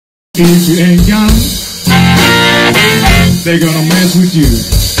If you ain't got 'em, they're gonna mess with you.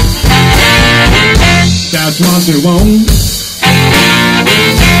 That's what they want.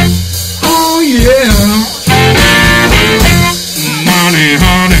 Oh yeah, money,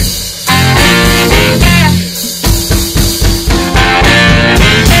 honey.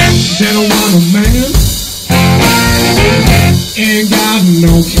 They don't want a man, ain't got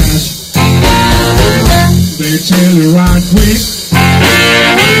no cash. They tell you right quick,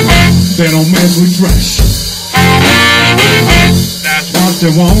 they don't mess with trash. That's what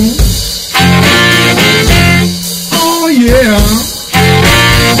they want. Oh yeah,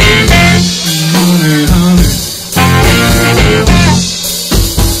 money, honey.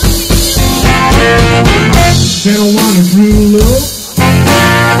 They don't want a true love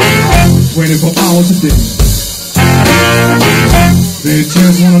 24 hours a day. They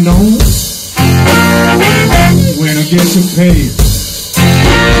just wanna know when I get you paid.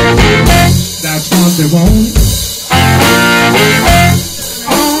 That's what they want.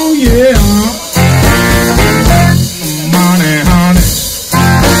 Oh yeah, money, honey.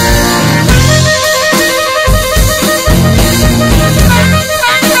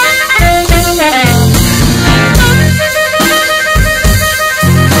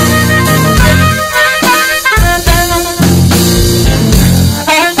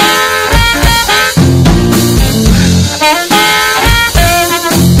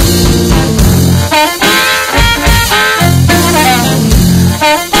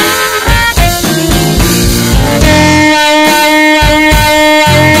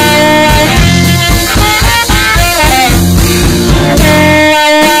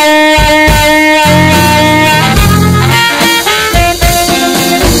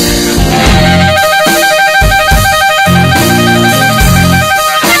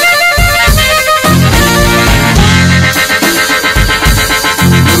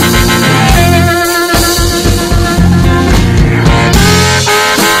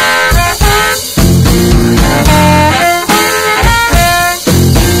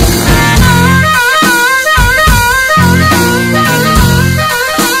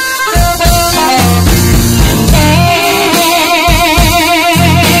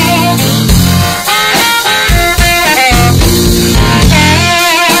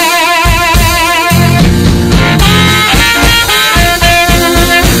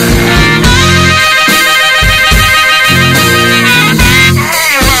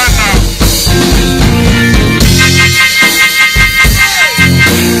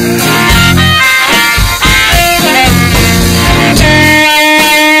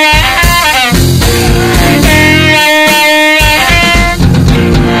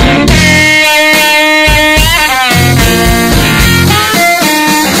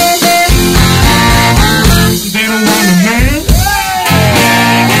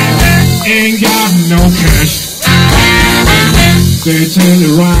 No cash. They tell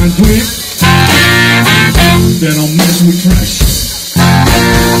you right quick, they don't mess with trash.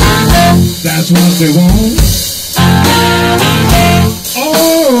 That's what they want.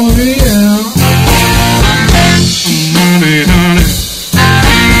 Oh yeah, money, honey.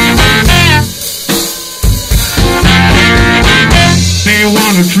 They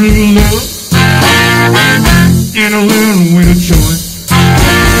want a true love and a little with a joint.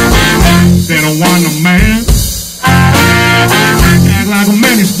 They don't want a man act like a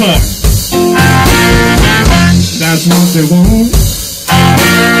mini sport. That's what they want.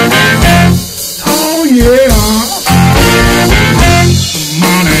 Oh yeah,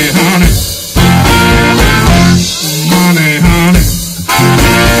 money, honey. Money, honey.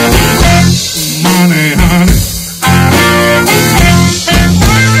 Money, honey.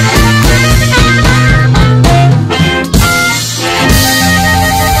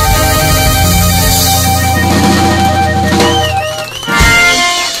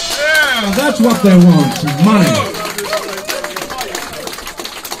 That's what they want, money.